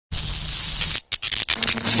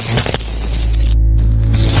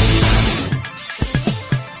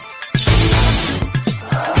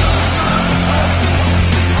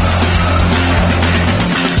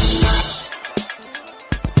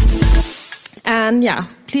And yeah,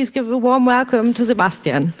 please give a warm welcome to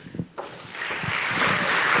Sebastian.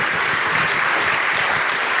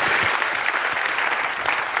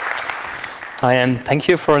 Hi, and thank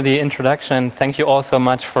you for the introduction. Thank you all so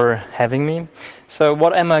much for having me. So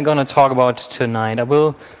what am I going to talk about tonight? I will,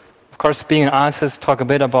 of course, being an artist, talk a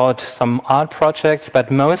bit about some art projects,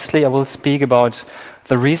 but mostly I will speak about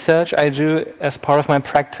the research I do as part of my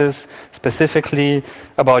practice, specifically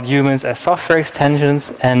about humans as software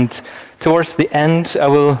extensions, and towards the end I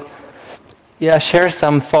will share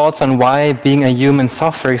some thoughts on why being a human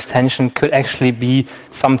software extension could actually be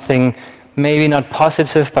something maybe not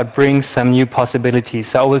positive, but bring some new possibilities.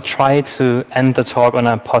 So I will try to end the talk on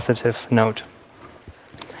a positive note.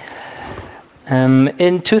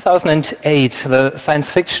 In 2008, the science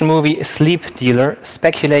fiction movie Sleep Dealer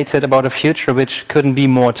speculated about a future which couldn't be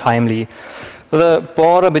more timely. The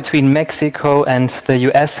border between Mexico and the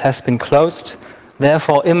US has been closed.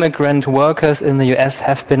 Therefore, immigrant workers in the US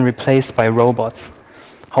have been replaced by robots.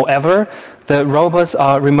 However, the robots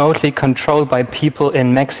are remotely controlled by people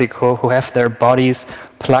in Mexico who have their bodies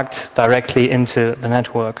plugged directly into the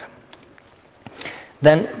network.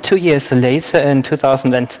 Then, 2 years later, in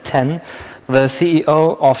 2010, the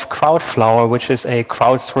CEO of Crowdflower, which is a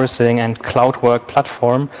crowdsourcing and cloud work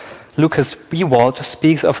platform, Lucas Biewald,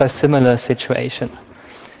 speaks of a similar situation.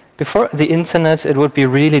 Before the internet, it would be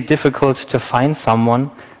really difficult to find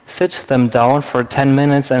someone, sit them down for 10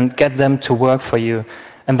 minutes and get them to work for you,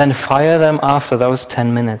 and then fire them after those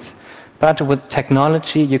 10 minutes. But with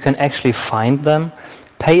technology, you can actually find them,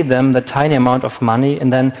 pay them the tiny amount of money,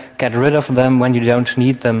 and then get rid of them when you don't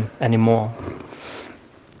need them anymore.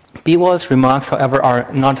 Biewald's remarks, however, are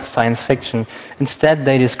not science fiction. Instead,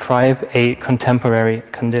 they describe a contemporary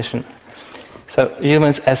condition. So,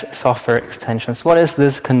 humans as software extensions. What is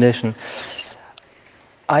this condition?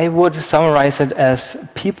 I would summarize it as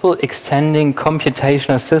people extending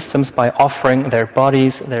computational systems by offering their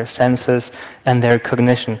bodies, their senses, and their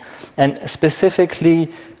cognition. And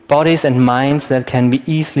specifically, bodies and minds that can be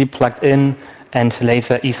easily plugged in and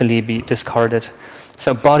later easily be discarded.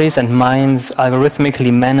 So bodies and minds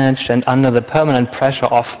algorithmically managed and under the permanent pressure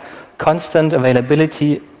of constant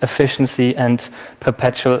availability, efficiency, and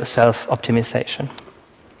perpetual self-optimization.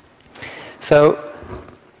 So,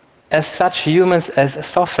 as such, humans as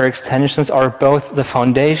software extensions are both the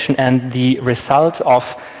foundation and the result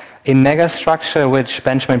of a megastructure which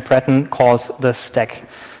Benjamin Breton calls the stack.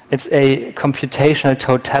 It's a computational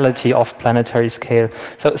totality of planetary scale.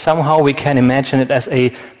 So somehow we can imagine it as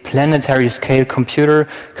a planetary scale computer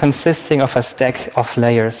consisting of a stack of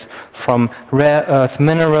layers, from rare earth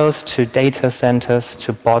minerals to data centers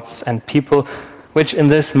to bots and people, which in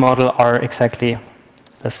this model are exactly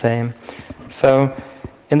the same. So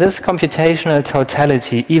in this computational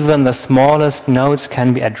totality, even the smallest nodes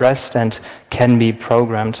can be addressed and can be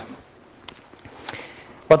programmed.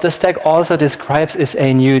 What the stack also describes is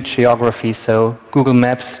a new geography, so Google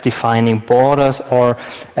Maps defining borders, or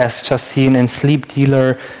as just seen in Sleep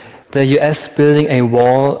Dealer, the US building a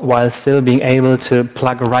wall while still being able to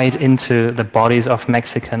plug right into the bodies of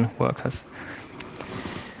Mexican workers.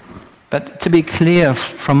 But to be clear,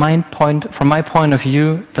 from my point of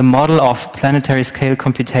view, the model of planetary scale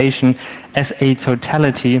computation as a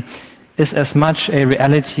totality is as much a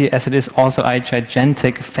reality as it is also a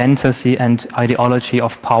gigantic fantasy and ideology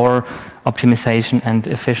of power, optimization, and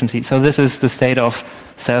efficiency. So this is the state of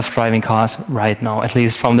self-driving cars right now, at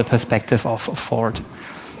least from the perspective of Ford.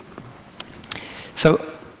 So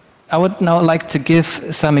I would now like to give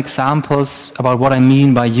some examples about what I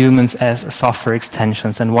mean by humans as software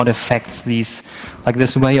extensions and what effects this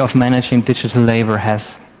way of managing digital labor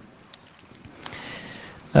has.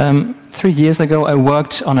 3 years ago, I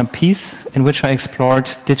worked on a piece in which I explored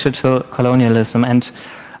digital colonialism, and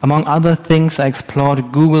among other things, I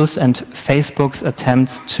explored Google's and Facebook's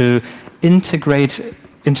attempts to integrate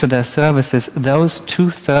into their services those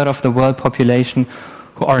 2/3 of the world population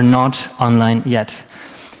who are not online yet.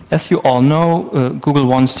 As you all know, Google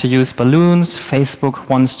wants to use balloons, Facebook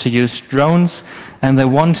wants to use drones, and they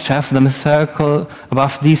want to have them circle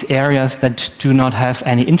above these areas that do not have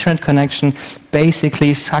any internet connection,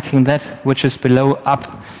 basically sucking that which is below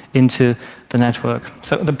up into the network.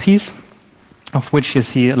 So the piece, of which you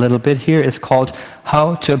see a little bit here, is called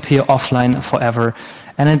How to Appear Offline Forever.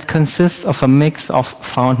 And it consists of a mix of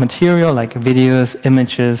found material like videos,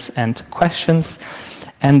 images, and questions.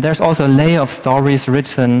 And there's also a layer of stories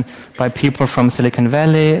written by people from Silicon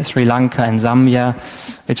Valley, Sri Lanka, and Zambia,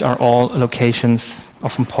 which are all locations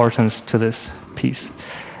of importance to this piece.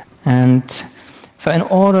 And so in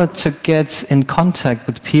order to get in contact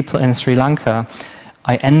with people in Sri Lanka,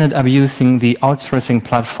 I ended up using the outsourcing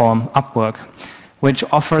platform Upwork, which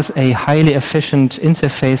offers a highly efficient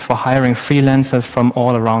interface for hiring freelancers from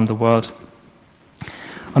all around the world.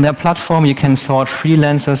 On their platform, you can sort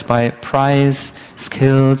freelancers by price,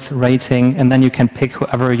 skills, rating, and then you can pick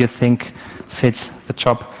whoever you think fits the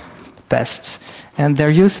job best. And their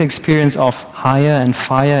user experience of hire and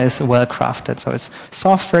fire is well crafted. So it's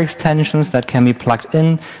software extensions that can be plugged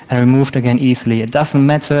in and removed again easily. It doesn't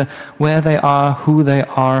matter where they are, who they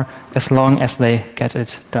are, as long as they get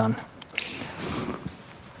it done.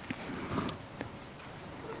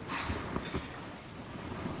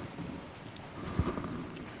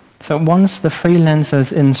 So once the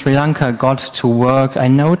freelancers in Sri Lanka got to work, I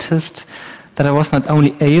noticed that I was not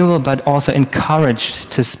only able but also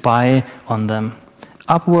encouraged to spy on them.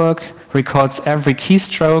 Upwork records every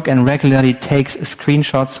keystroke and regularly takes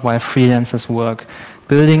screenshots while freelancers work,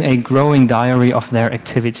 building a growing diary of their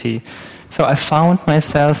activity. So I found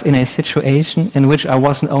myself in a situation in which I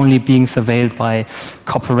wasn't only being surveilled by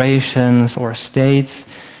corporations or states,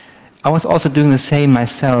 I was also doing the same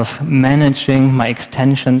myself, managing my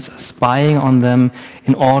extensions, spying on them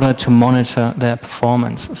in order to monitor their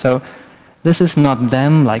performance. So this is not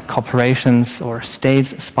them, like corporations or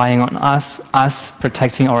states, spying on us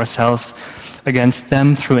protecting ourselves against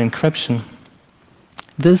them through encryption.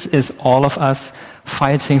 This is all of us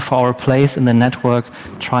fighting for our place in the network,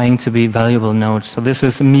 trying to be valuable nodes. So this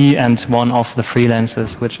is me and one of the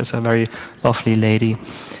freelancers, which is a very lovely lady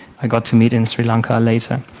I got to meet in Sri Lanka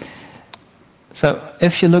later. So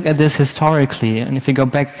if you look at this historically, and if you go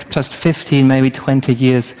back just 15, maybe 20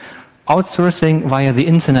 years, outsourcing via the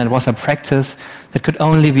internet was a practice that could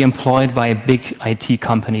only be employed by big IT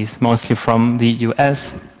companies, mostly from the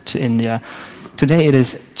US to India. Today it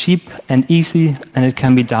is cheap and easy, and it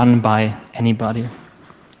can be done by anybody.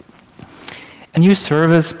 A new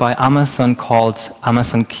service by Amazon called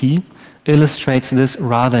Amazon Key illustrates this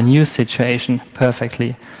rather new situation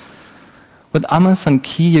perfectly. With Amazon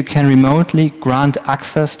Key, you can remotely grant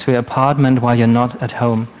access to your apartment while you're not at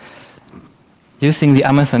home. Using the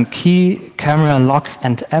Amazon Key, camera, lock,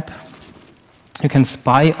 and app, you can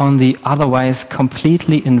spy on the otherwise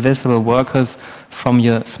completely invisible workers from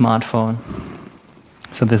your smartphone.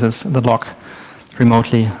 So this is the lock,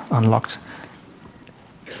 remotely unlocked.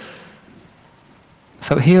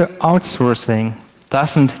 So here, outsourcing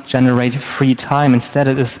doesn't generate free time. Instead,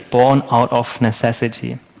 it is born out of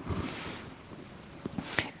necessity.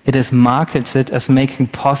 It is marketed as making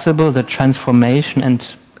possible the transformation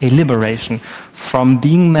and a liberation from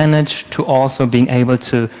being managed to also being able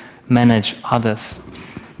to manage others.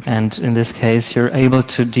 And in this case, you're able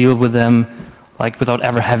to deal with them like without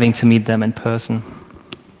ever having to meet them in person.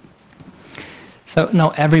 So now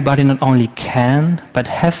everybody not only can, but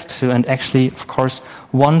has to, and actually, of course,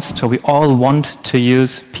 wants to. We all want to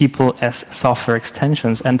use people as software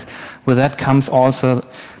extensions. And with that comes also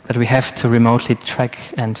that we have to remotely track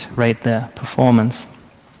and rate their performance.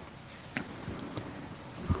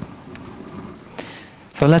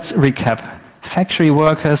 So let's recap. Factory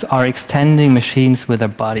workers are extending machines with their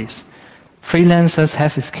bodies. Freelancers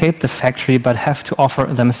have escaped the factory but have to offer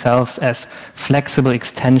themselves as flexible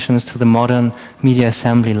extensions to the modern media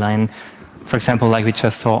assembly line, for example, like we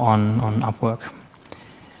just saw on Upwork.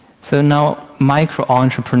 So now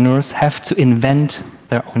micro-entrepreneurs have to invent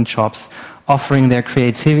their own jobs, offering their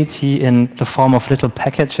creativity in the form of little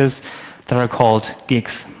packages that are called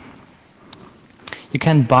gigs. You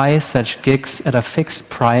can buy such gigs at a fixed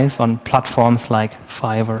price on platforms like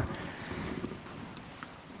Fiverr.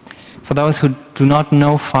 For those who do not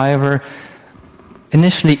know Fiverr,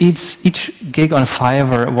 initially each gig on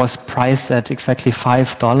Fiverr was priced at exactly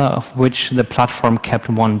 $5, of which the platform kept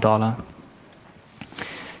 $1.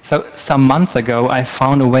 So some month ago, I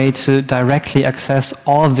found a way to directly access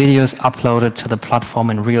all videos uploaded to the platform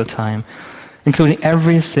in real time, including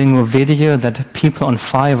every single video that people on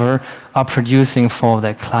Fiverr are producing for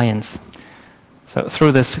their clients. So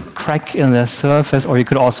through this crack in the surface, or you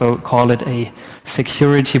could also call it a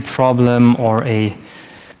security problem or a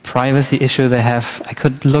privacy issue they have, I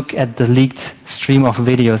could look at the leaked stream of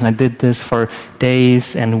videos, and I did this for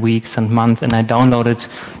days and weeks and months, and I downloaded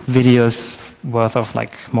videos worth of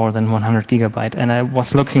like more than 100 gigabytes, and I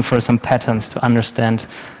was looking for some patterns to understand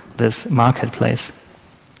this marketplace.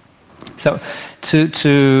 So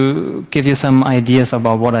to give you some ideas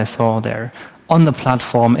about what I saw there, on the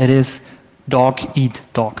platform it is dog eat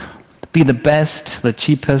dog. Be the best, the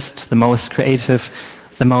cheapest, the most creative,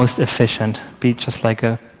 the most efficient. Be just like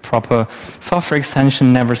a proper software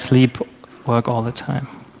extension, never sleep, work all the time.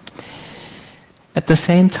 At the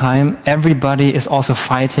same time, everybody is also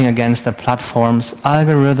fighting against the platforms,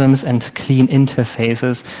 algorithms, and clean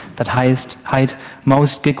interfaces that hide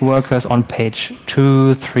most gig workers on page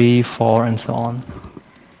 2, 3, 4, and so on.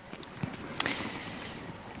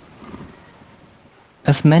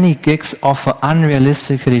 As many gigs offer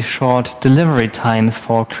unrealistically short delivery times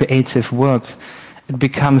for creative work, it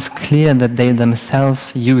becomes clear that they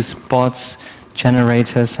themselves use bots,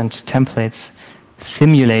 generators, and templates,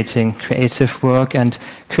 simulating creative work and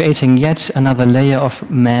creating yet another layer of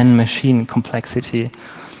man-machine complexity.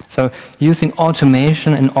 So using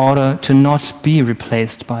automation in order to not be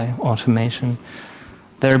replaced by automation.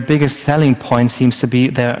 Their biggest selling point seems to be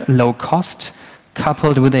their low cost,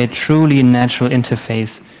 coupled with a truly natural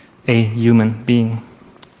interface, a human being.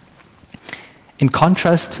 In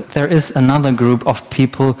contrast, there is another group of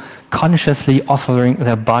people consciously offering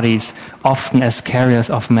their bodies, often as carriers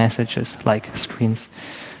of messages, like screens.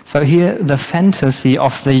 So here, the fantasy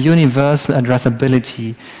of the universal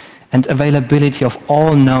addressability and availability of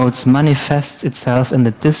all nodes manifests itself in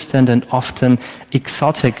the distant and often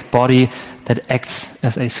exotic body that acts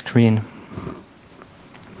as a screen.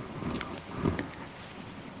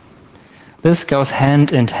 This goes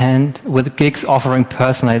hand in hand with gigs offering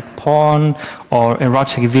personalized porn or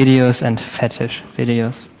erotic videos and fetish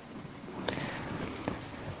videos.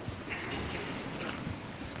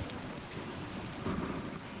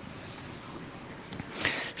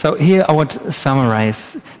 So here I would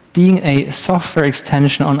summarize. Being a software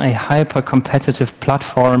extension on a hyper-competitive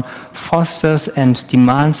platform fosters and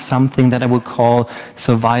demands something that I would call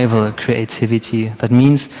survival creativity. That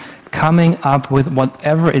means coming up with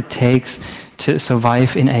whatever it takes to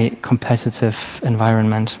survive in a competitive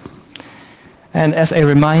environment. And as a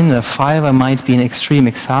reminder, Fiverr might be an extreme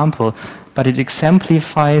example, but it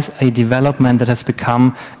exemplifies a development that has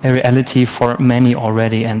become a reality for many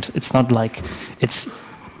already, and it's not like it's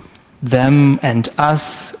them and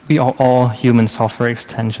us, we are all human software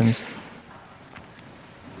extensions.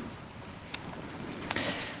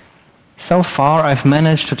 So far, I've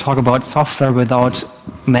managed to talk about software without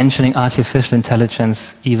mentioning artificial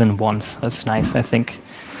intelligence even once. That's nice, I think.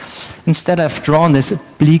 Instead, I've drawn this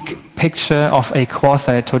bleak picture of a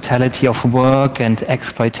quasi-totality of work and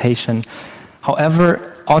exploitation.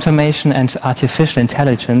 However, automation and artificial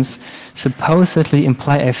intelligence supposedly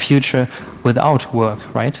imply a future without work,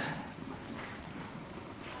 right?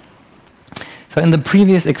 So in the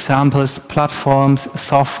previous examples, platforms,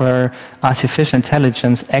 software, artificial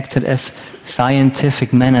intelligence acted as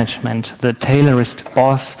scientific management, the Taylorist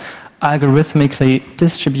boss, algorithmically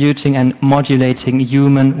distributing and modulating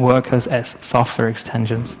human workers as software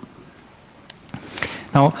extensions.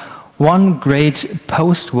 Now, one great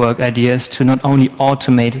post-work idea is to not only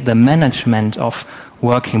automate the management of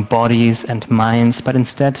working bodies and minds, but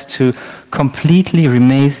instead to completely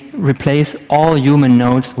replace all human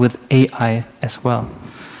nodes with AI as well.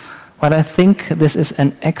 While I think this is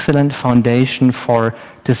an excellent foundation for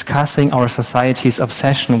discussing our society's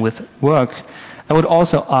obsession with work, I would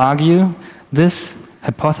also argue this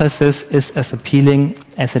hypothesis is as appealing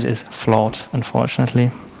as it is flawed, unfortunately.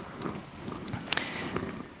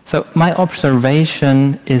 So my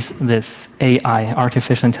observation is this: AI,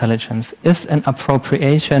 artificial intelligence, is an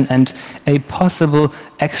appropriation and a possible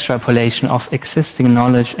extrapolation of existing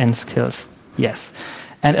knowledge and skills, yes.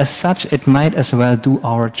 And as such, it might as well do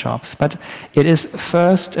our jobs. But it is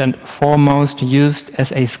first and foremost used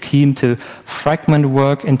as a scheme to fragment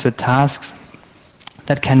work into tasks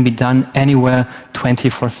that can be done anywhere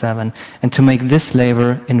 24/7 and to make this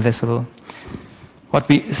labor invisible. What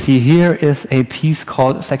we see here is a piece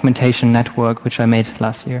called Segmentation Network, which I made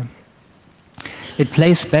last year. It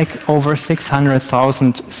plays back over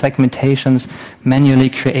 600,000 segmentations manually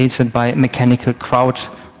created by Mechanical Turk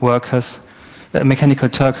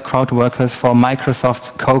crowd workers for Microsoft's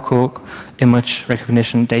Coco image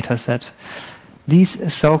recognition dataset.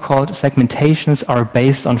 These so-called segmentations are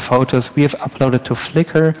based on photos we have uploaded to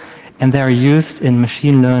Flickr, and they are used in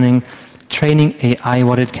machine learning, training AI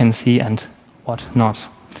what it can see and what not.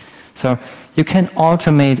 So you can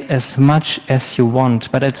automate as much as you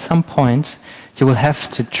want, but at some point you will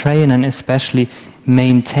have to train and especially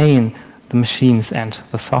maintain the machines and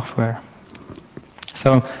the software.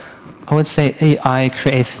 So I would say AI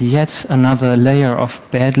creates yet another layer of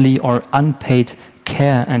badly or unpaid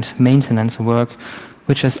care and maintenance work,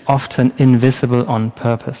 which is often invisible on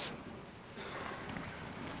purpose.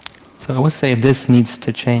 So I would say this needs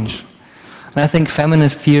to change. And I think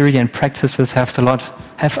feminist theory and practices have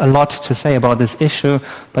a lot to say about this issue,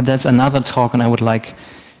 but that's another talk and I would like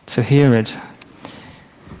to hear it.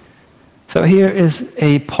 So here is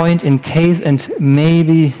a point in case and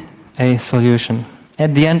maybe a solution.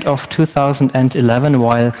 At the end of 2011,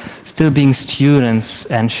 while still being students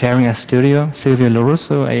and sharing a studio, Silvio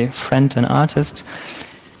Lorusso, a friend and artist,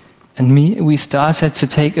 and me, we started to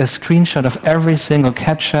take a screenshot of every single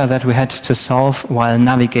captcha that we had to solve while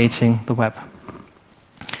navigating the web.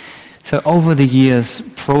 So over the years,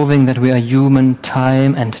 proving that we are human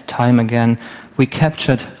time and time again, we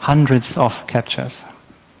captured hundreds of captchas.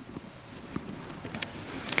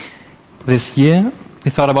 This year, we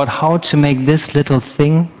thought about how to make this little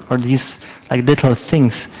thing, or these little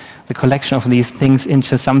things, the collection of these things,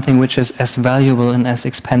 into something which is as valuable and as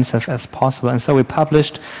expensive as possible. And so we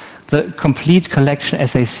published the complete collection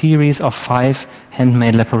as a series of 5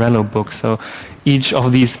 handmade Leporello books. So each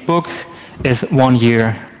of these books is 1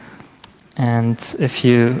 year. And if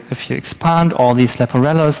you expand all these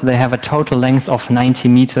Leporellos, they have a total length of 90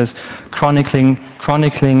 meters, chronicling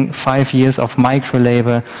 5 years of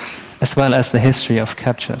micro-labor, as well as the history of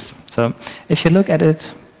captchas. So if you look at it,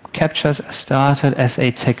 captchas started as a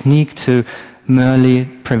technique to merely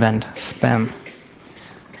prevent spam.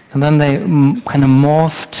 And then they kind of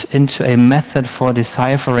morphed into a method for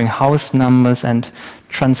deciphering house numbers and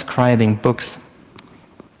transcribing books.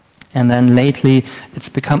 And then lately, it's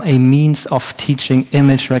become a means of teaching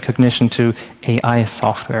image recognition to AI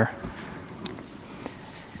software.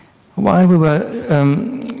 While we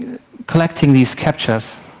were collecting these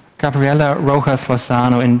captchas, Gabriela Rojas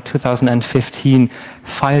Lozano in 2015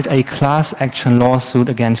 filed a class action lawsuit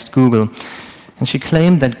against Google. And she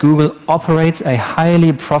claimed that Google operates a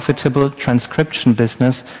highly profitable transcription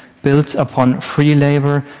business built upon free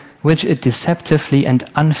labor, which it deceptively and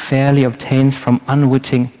unfairly obtains from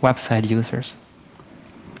unwitting website users.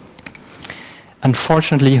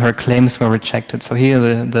 Unfortunately, her claims were rejected. So here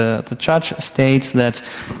the judge states that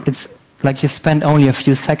it's like you spend only a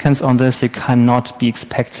few seconds on this, you cannot be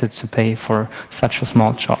expected to pay for such a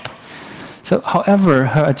small job. So, however,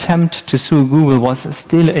 her attempt to sue Google was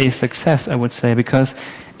still a success, I would say, because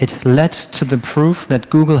it led to the proof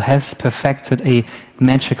that Google has perfected a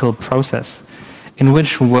magical process in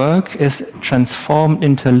which work is transformed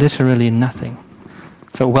into literally nothing.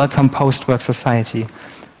 So, welcome post-work society.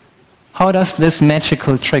 How does this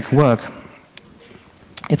magical trick work?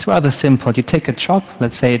 It's rather simple. You take a job,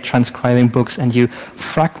 let's say transcribing books, and you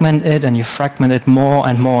fragment it, and you fragment it more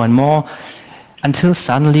and more and more, until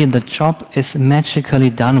suddenly the job is magically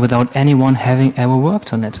done without anyone having ever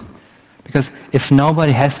worked on it. Because if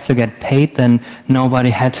nobody has to get paid, then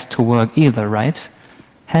nobody had to work either, right?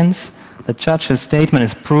 Hence, the judge's statement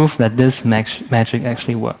is proof that this magic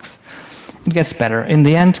actually works. It gets better. In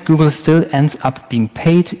the end, Google still ends up being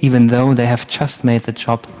paid, even though they have just made the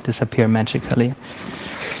job disappear magically.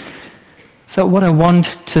 So what I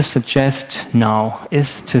want to suggest now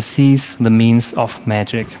is to seize the means of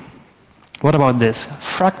magic. What about this?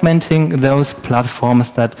 Fragmenting those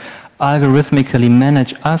platforms that algorithmically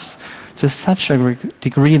manage us to such a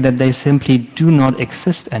degree that they simply do not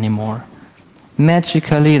exist anymore.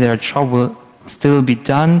 Magically, their job will still be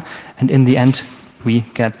done, and in the end, we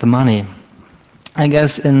get the money. I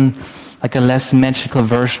guess in like a less magical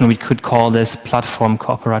version, we could call this platform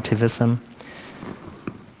cooperativism.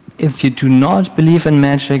 If you do not believe in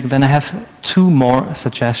magic, then I have 2 more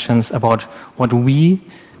suggestions about what we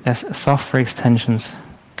as software extensions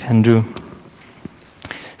can do.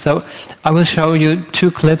 So I will show you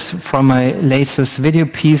 2 clips from my latest video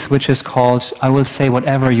piece, which is called I Will Say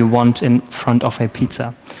Whatever You Want in Front of a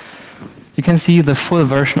Pizza. You can see the full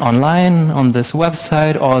version online on this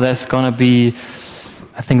website, or there's going to be,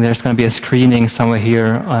 I think there's going to be a screening somewhere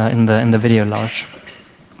here in the video lounge.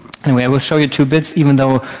 Anyway, I will show you 2 bits, even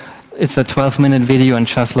though it's a 12-minute video and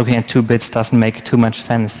just looking at 2 bits doesn't make too much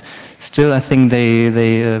sense. Still, I think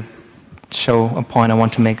they show a point I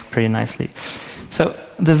want to make pretty nicely. So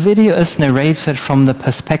the video is narrated from the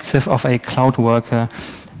perspective of a cloud worker,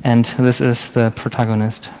 and this is the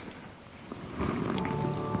protagonist.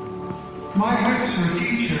 My hopes for a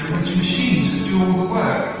future in which machines do all the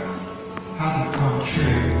work hadn't come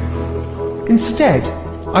true. Instead,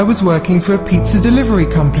 I was working for a pizza delivery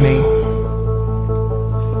company.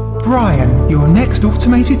 Brian, your next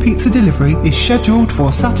automated pizza delivery is scheduled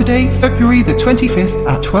for Saturday, February the 25th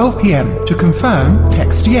at 12 p.m. To confirm,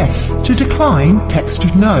 text yes. To decline,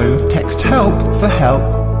 text no. Text help for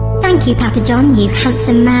help. Thank you, Papa John, you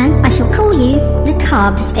handsome man. I shall call you the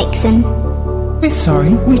Carbs Vixen. We're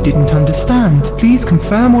sorry, we didn't understand. Please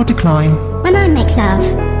confirm or decline. When I make love,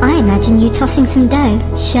 I imagine you tossing some dough,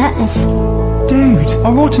 shirtless. Dude,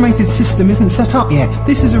 our automated system isn't set up yet.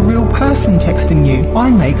 This is a real person texting you. I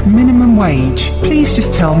make minimum wage. Please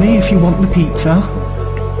just tell me if you want the pizza.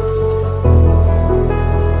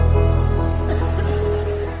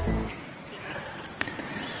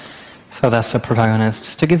 So that's the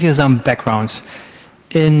protagonist. To give you some background,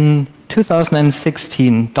 in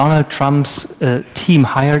 2016, Donald Trump's team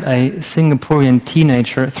hired a Singaporean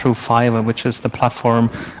teenager through Fiverr, which is the platform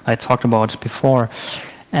I talked about before.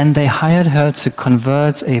 And they hired her to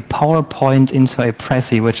convert a PowerPoint into a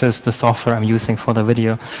Prezi, which is the software I'm using for the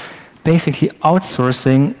video, basically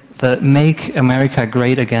outsourcing the Make America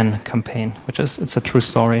Great Again campaign, it's a true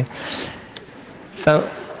story. So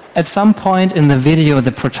at some point in the video,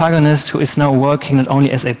 the protagonist, who is now working not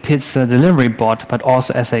only as a pizza delivery bot, but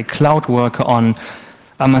also as a cloud worker on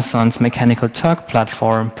Amazon's Mechanical Turk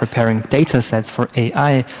platform, preparing data sets for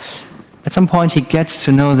AI, at some point he gets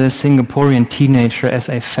to know this Singaporean teenager as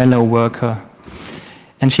a fellow worker.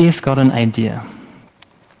 And she's got an idea.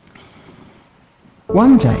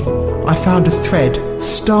 One day, I found a thread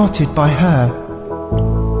started by her.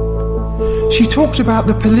 She talked about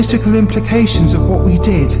the political implications of what we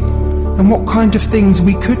did and what kind of things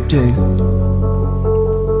we could do.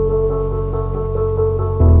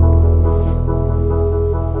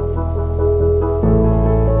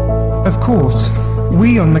 Of course,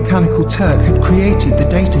 we on Mechanical Turk had created the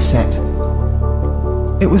dataset.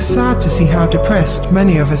 It was sad to see how depressed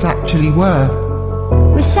many of us actually were.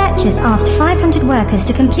 Researchers asked 500 workers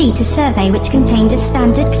to complete a survey which contained a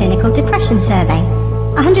standard clinical depression survey.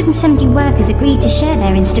 170 workers agreed to share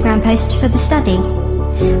their Instagram posts for the study.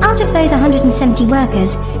 Out of those 170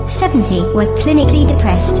 workers, 70 were clinically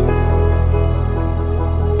depressed.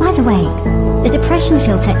 By the way, the depression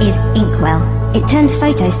filter is Inkwell. It turns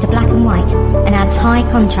photos to black and white and adds high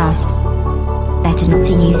contrast. Better not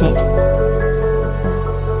to use it.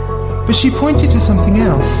 But she pointed to something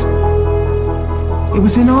else. It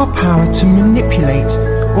was in our power to manipulate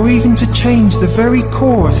or even to change the very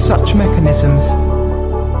core of such mechanisms.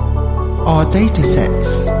 Our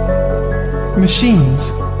datasets,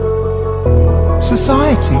 machines,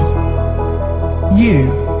 society, you,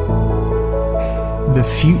 the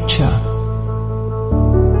future.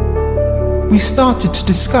 We started to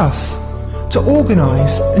discuss, to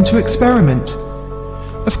organise and to experiment.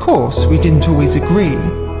 Of course, we didn't always agree.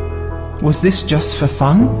 Was this just for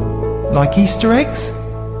fun? Like Easter eggs?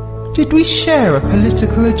 Did we share a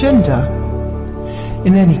political agenda?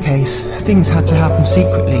 In any case, things had to happen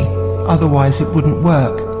secretly, otherwise it wouldn't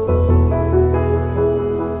work.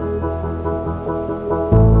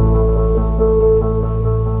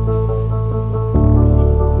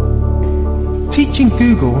 Teaching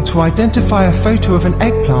Google to identify a photo of an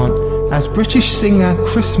eggplant as British singer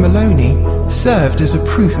Chris Maloney served as a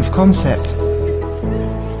proof of concept.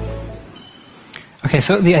 Okay,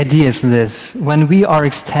 so the idea is this. When we are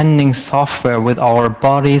extending software with our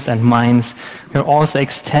bodies and minds, we're also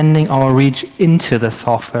extending our reach into the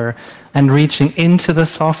software. And reaching into the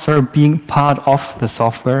software, being part of the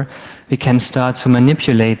software, we can start to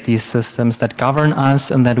manipulate these systems that govern us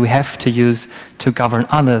and that we have to use to govern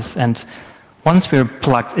others. And once we're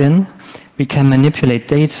plugged in, we can manipulate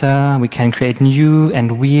data, we can create new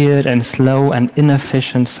and weird and slow and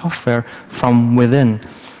inefficient software from within.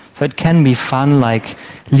 So it can be fun, like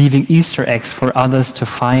leaving Easter eggs for others to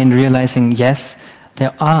find, realizing, yes,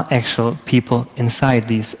 there are actual people inside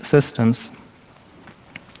these systems.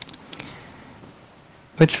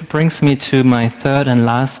 Which brings me to my third and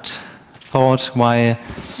last thought, why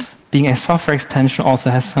being a software extension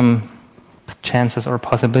also has some chances or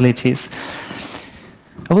possibilities.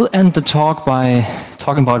 I will end the talk by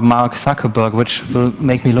talking about Mark Zuckerberg, which will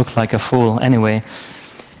make me look like a fool anyway.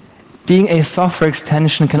 Being a software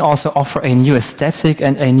extension can also offer a new aesthetic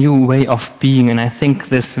and a new way of being, and I think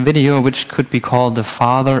this video, which could be called the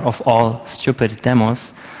father of all stupid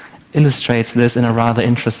demos, illustrates this in a rather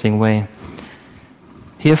interesting way.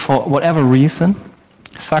 Here, for whatever reason,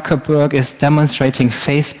 Zuckerberg is demonstrating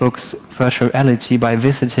Facebook's virtual reality by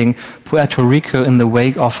visiting Puerto Rico in the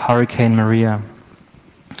wake of Hurricane Maria.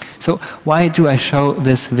 So why do I show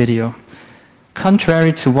this video?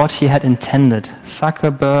 Contrary to what he had intended,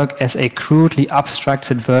 Zuckerberg, as a crudely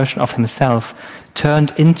abstracted version of himself,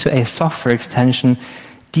 turned into a software extension,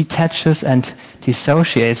 detaches and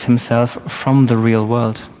dissociates himself from the real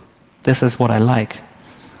world. This is what I like.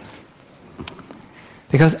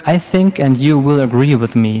 Because I think, and you will agree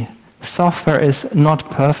with me, software is not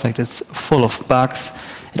perfect, it's full of bugs.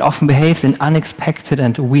 It often behaves in unexpected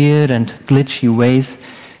and weird and glitchy ways,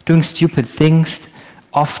 doing stupid things,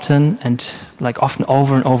 often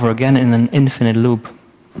over and over again in an infinite loop.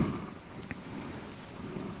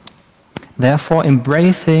 Therefore,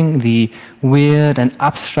 embracing the weird and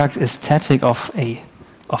abstract aesthetic of a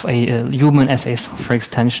human as a software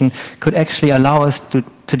extension could actually allow us to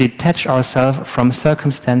detach ourselves from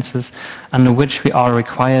circumstances under which we are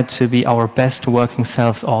required to be our best working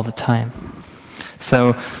selves all the time.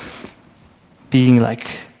 So being like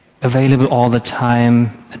available all the time,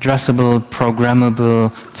 addressable,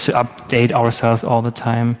 programmable, to update ourselves all the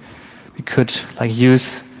time, we could like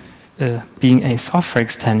use being a software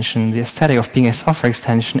extension, the aesthetic of being a software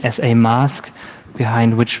extension as a mask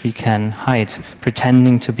behind which we can hide,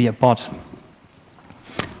 pretending to be a bot.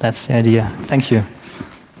 That's the idea. Thank you.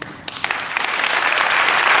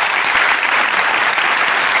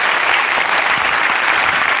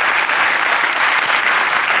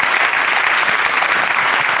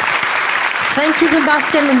 Thank you,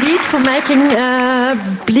 Sebastian, indeed, for making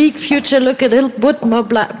bleak future look a little bit more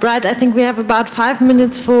bright. I think we have about 5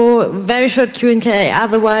 minutes for very short Q&A.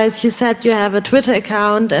 Otherwise, you said you have a Twitter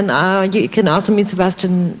account, and you can also meet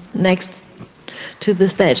Sebastian next to the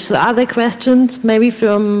stage. So are there questions, maybe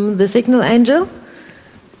from the Signal Angel?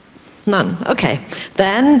 None. Okay.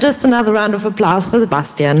 Then just another round of applause for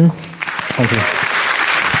Sebastian. Thank you.